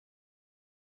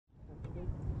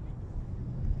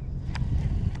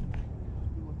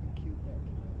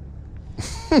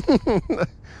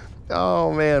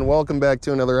Oh man, welcome back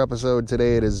to another episode.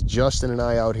 Today it is Justin and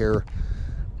I out here.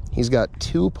 He's got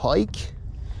 2 pike,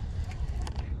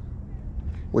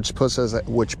 which puts us at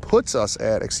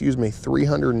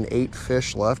 308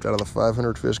 fish left out of the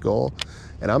 500 fish goal.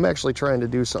 And I'm actually trying to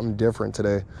do something different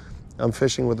today. I'm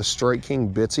fishing with a Strike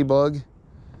King Bitsy Bug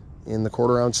in the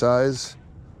 1/4 ounce size.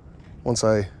 Once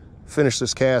I finish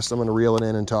this cast, I'm going to reel it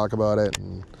in and talk about it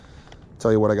and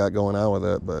tell you what I got going on with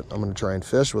it. But I'm going to try and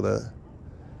fish with it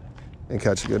and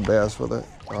catch a good bass with it.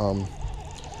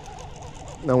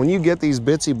 Now when you get these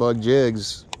Bitsy Bug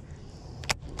jigs,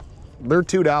 they're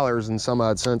 $2 and some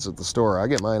odd cents at the store. I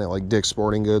get mine at like Dick's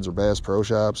Sporting Goods or Bass Pro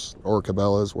Shops or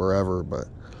Cabela's, wherever. But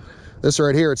this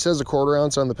right here, it says a 1/4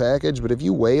 ounce on the package, but if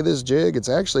you weigh this jig, it's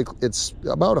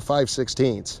about a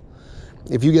 5/16.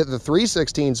 If you get the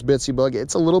 3/16 Bitsy Bug,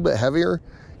 it's a little bit heavier.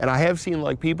 And I have seen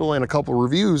like people in a couple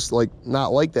reviews like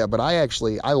not like that, but I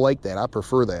like that. I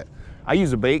prefer that. I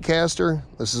use a bait caster.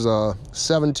 This is a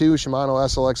 7.2 Shimano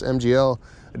SLX MGL.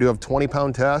 I do have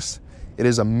 20-pound test. It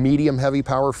is a medium heavy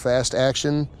power fast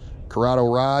action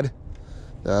Corrado rod.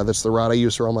 That's the rod I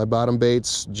use for all my bottom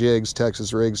baits, jigs,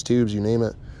 Texas rigs, tubes, you name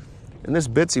it. And this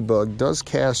Bitsy Bug does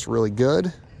cast really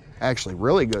good. Actually,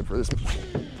 really good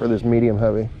for this medium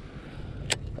heavy.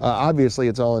 Obviously,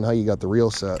 it's all in how you got the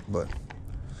reel set, but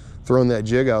throwing that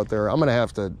jig out there, I'm gonna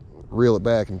have to reel it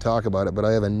back and talk about it, but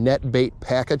I have a net bait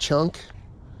pack-a-chunk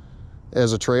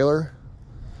as a trailer.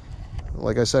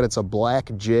 Like I said, it's a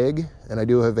black jig, and I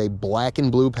do have a black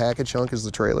and blue pack-a-chunk as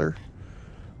the trailer.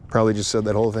 Probably just said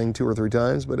that whole thing 2 or 3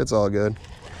 times, but it's all good.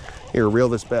 Here, reel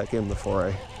this back in before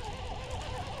I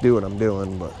do what I'm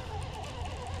doing, but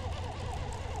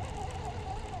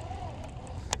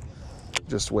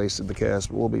just wasted the cast,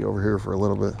 but we'll be over here for a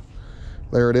little bit.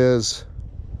 There it is,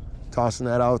 tossing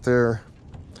that out there.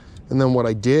 And then what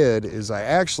I did is I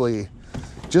actually,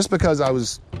 just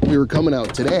because we were coming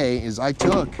out today, is I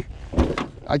took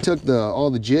all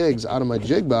the jigs out of my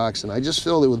jig box and I just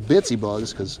filled it with Bitsy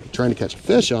Bugs because I'm trying to catch a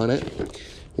fish on it.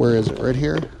 Where is it? Right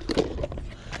here.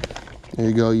 There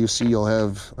you go. You see you'll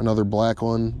have another black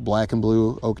one, black and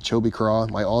blue Okeechobee craw.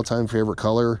 My all-time favorite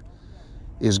color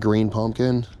is green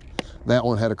pumpkin. That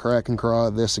one had a Kraken craw.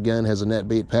 This again has a net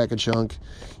bait pack-a-chunk.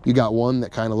 You got one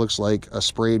that kind of looks like a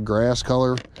sprayed grass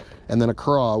color, and then a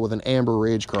craw with an amber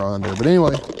rage craw on there. But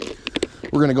anyway,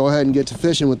 we're gonna go ahead and get to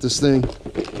fishing with this thing.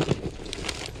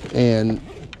 And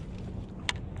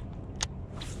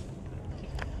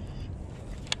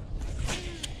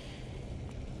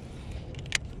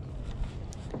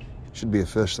should be a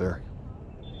fish there.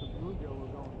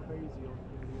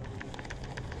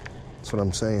 That's what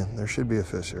I'm saying. There should be a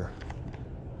fish here.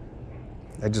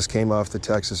 I just came off the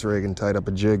Texas rig and tied up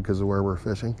a jig because of where we're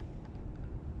fishing.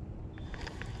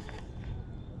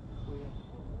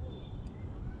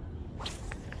 Did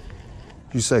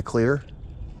you say clear?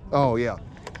 Oh, yeah.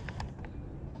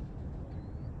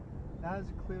 Not as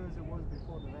clear as it was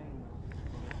before the rain.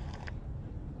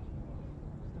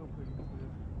 Still pretty clear.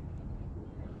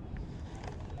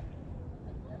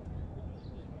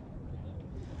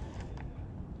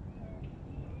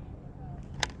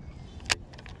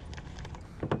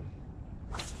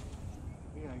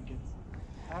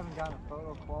 I haven't gotten a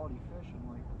photo quality fish in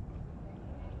like.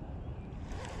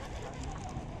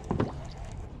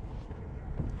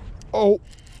 Oh.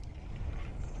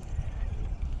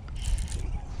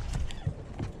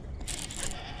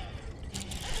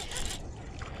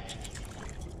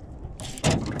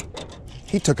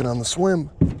 He took it on the swim.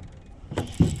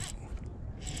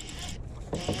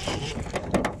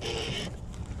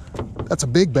 That's a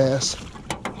big bass.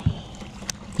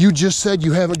 You just said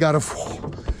you haven't got a...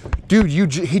 Dude,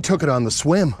 he took it on the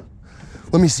swim.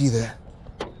 Let me see that.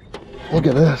 Look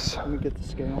at this. Let me get the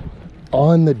scale.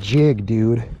 On the jig,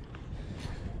 dude.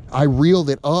 I reeled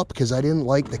it up because I didn't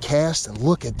like the cast, and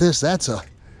look at this. That's a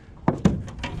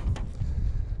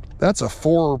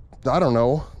 4, I don't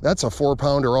know. That's a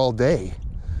 4-pounder all day.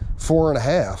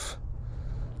 4.5.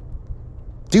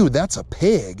 Dude, that's a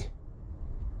pig.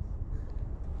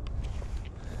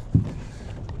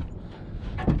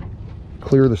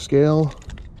 Clear the scale.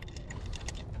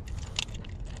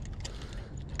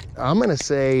 I'm gonna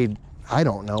say, I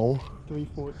don't know.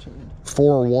 314.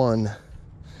 4.1.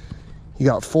 You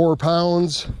got 4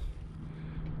 pounds,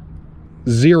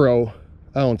 0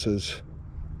 ounces.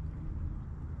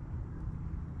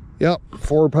 Yep,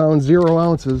 4 pounds, 0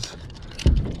 ounces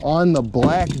on the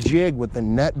black jig with the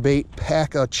net bait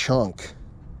pack-a-chunk.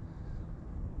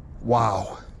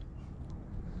 Wow.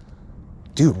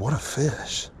 Dude, what a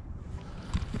fish.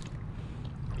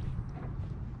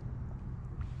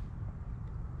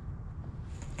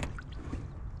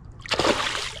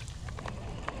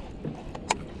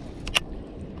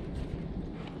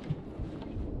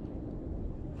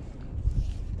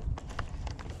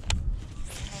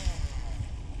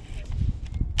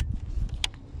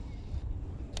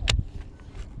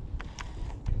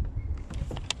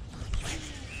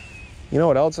 You know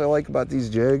what else I like about these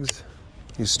jigs?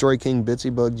 These Strike King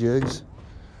Bitsy Bug jigs.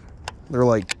 They're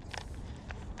like,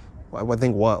 I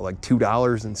think what, like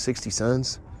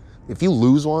 $2.60? If you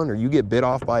lose one or you get bit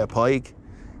off by a pike,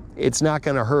 it's not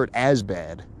gonna hurt as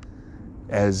bad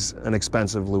as an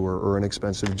expensive lure or an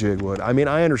expensive jig would. I mean,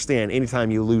 I understand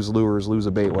anytime you lose lures, lose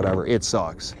a bait, whatever, it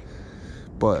sucks.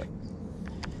 But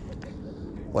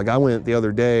like I went the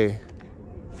other day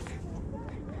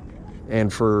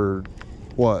and for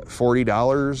what,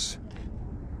 $40?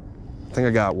 I think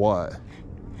I got what?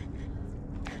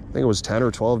 I think it was 10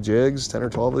 or 12 jigs, 10 or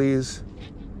 12 of these.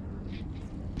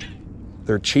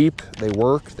 They're cheap, they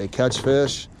work, they catch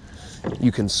fish.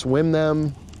 You can swim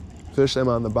them, fish them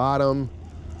on the bottom,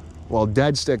 well,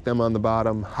 dead stick them on the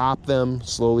bottom, hop them,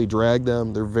 slowly drag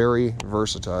them. They're very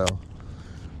versatile.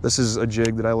 This is a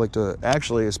jig that I like to,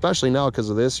 actually, especially now because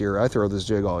of this year, I throw this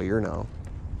jig all year now.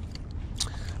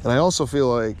 And I also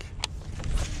feel like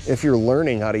if you're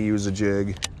learning how to use a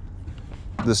jig,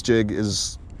 this jig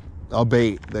is a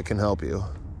bait that can help you.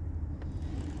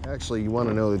 Actually, you want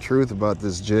to know the truth about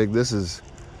this jig. This is,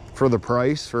 for the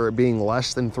price, for it being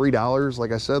less than $3,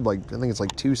 like I said, like I think it's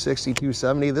like $2.60,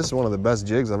 $2.70. This is one of the best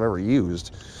jigs I've ever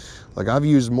used. Like I've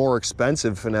used more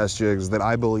expensive finesse jigs that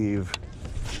I believe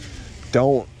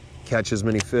don't catch as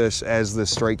many fish as this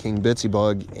Strike King Bitsy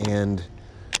Bug, and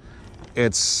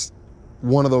it's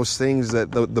one of those things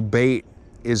that the bait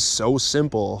is so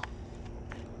simple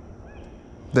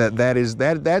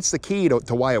that's the key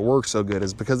to why it works so good,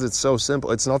 is because it's so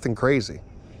simple. It's nothing crazy.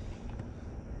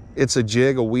 It's a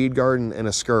jig, a weed garden, and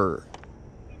a skirt.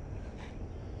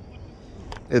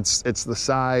 It's the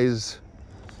size.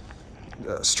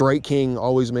 Strike King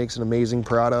always makes an amazing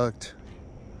product.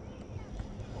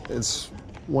 It's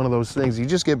one of those things, you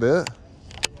just get bit.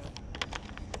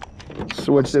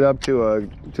 Switched it up to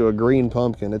a green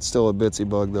pumpkin. It's still a Bitsy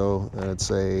Bug though, and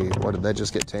it's a, what, did that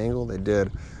just get tangled? It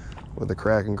did, with the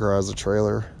Kraken Craw as a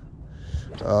trailer.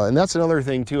 And that's another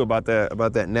thing too about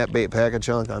that net bait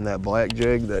pack-a-chunk on that black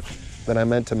jig that I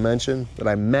meant to mention,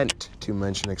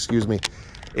 excuse me,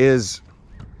 is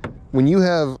when you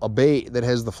have a bait that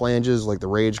has the flanges like the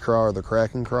Rage Craw or the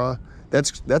Kraken Craw,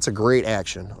 that's a great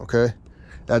action, okay?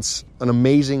 That's an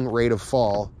amazing rate of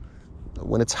fall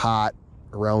when it's hot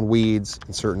around weeds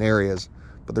in certain areas.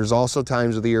 But there's also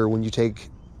times of the year when you take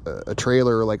a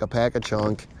trailer like a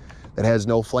pack-a-chunk that has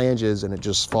no flanges and it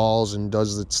just falls and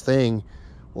does its thing.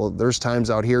 Well, there's times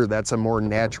out here that's a more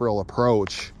natural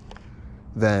approach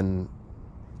than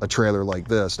a trailer like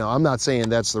this. Now, I'm not saying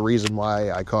that's the reason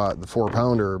why I caught the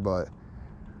 4-pounder, but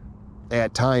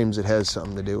at times it has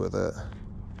something to do with it.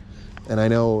 And I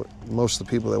know most of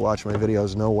the people that watch my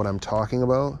videos know what I'm talking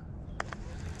about.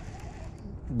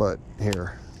 But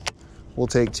here, we'll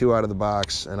take 2 out of the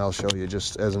box and I'll show you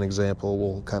just as an example.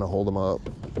 We'll kind of hold them up.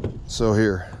 So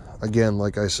here, again,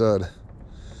 like I said,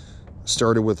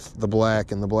 started with the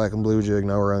black and blue jig.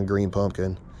 Now we're on green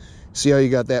pumpkin. See how you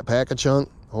got that pack-a-chunk?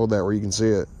 Hold that where you can see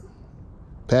it.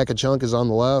 Pack-a-chunk is on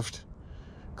the left.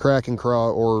 Kraken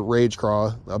Craw or Rage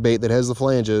Craw, a bait that has the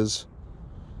flanges,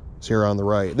 is here on the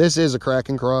right. This is a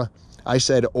Kraken Craw. I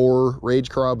said or Rage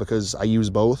Craw because I use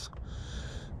both.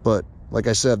 But like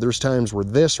I said, there's times where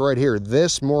this right here,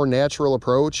 this more natural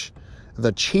approach,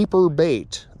 the cheaper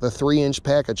bait, the 3-inch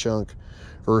pack-a-chunk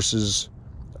versus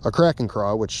a Kraken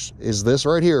Craw, which is this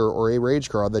right here, or a Rage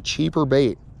Craw, the cheaper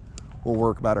bait will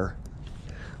work better.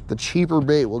 The cheaper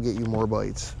bait will get you more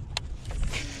bites.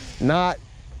 Not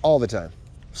all the time,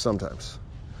 sometimes.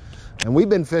 And we've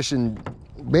been fishing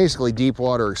basically deep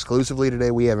water exclusively today.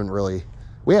 We haven't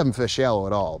fished shallow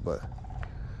at all, but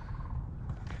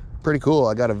pretty cool.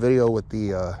 I got a video with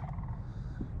the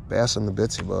bass and the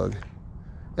Bitsy Bug.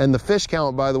 And the fish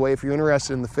count, by the way, if you're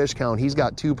interested in the fish count, he's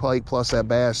got 2 pike plus that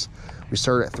bass. We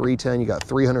started at 310. You got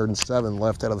 307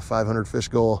 left out of the 500 fish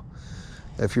goal.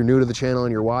 If you're new to the channel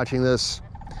and you're watching this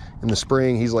in the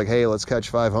spring, he's like, hey, let's catch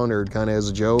 500, kind of as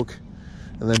a joke.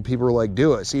 And then people are like,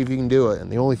 do it, see if you can do it.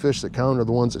 And the only fish that count are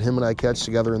the ones that him and I catch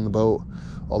together in the boat.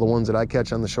 All the ones that I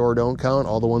catch on the shore don't count.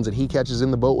 All the ones that he catches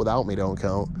in the boat without me don't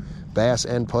count. Bass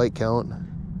and pike count.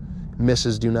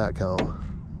 Misses do not count.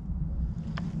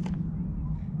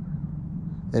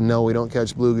 And no, we don't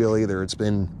catch bluegill either. It's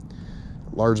been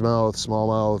largemouth,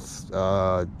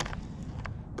 smallmouth,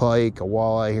 pike, a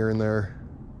walleye here and there.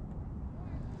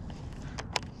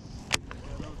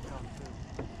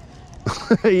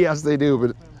 Yes, they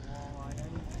do,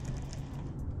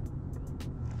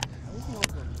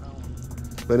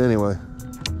 but anyway,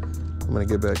 I'm gonna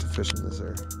get back to fishing this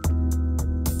there.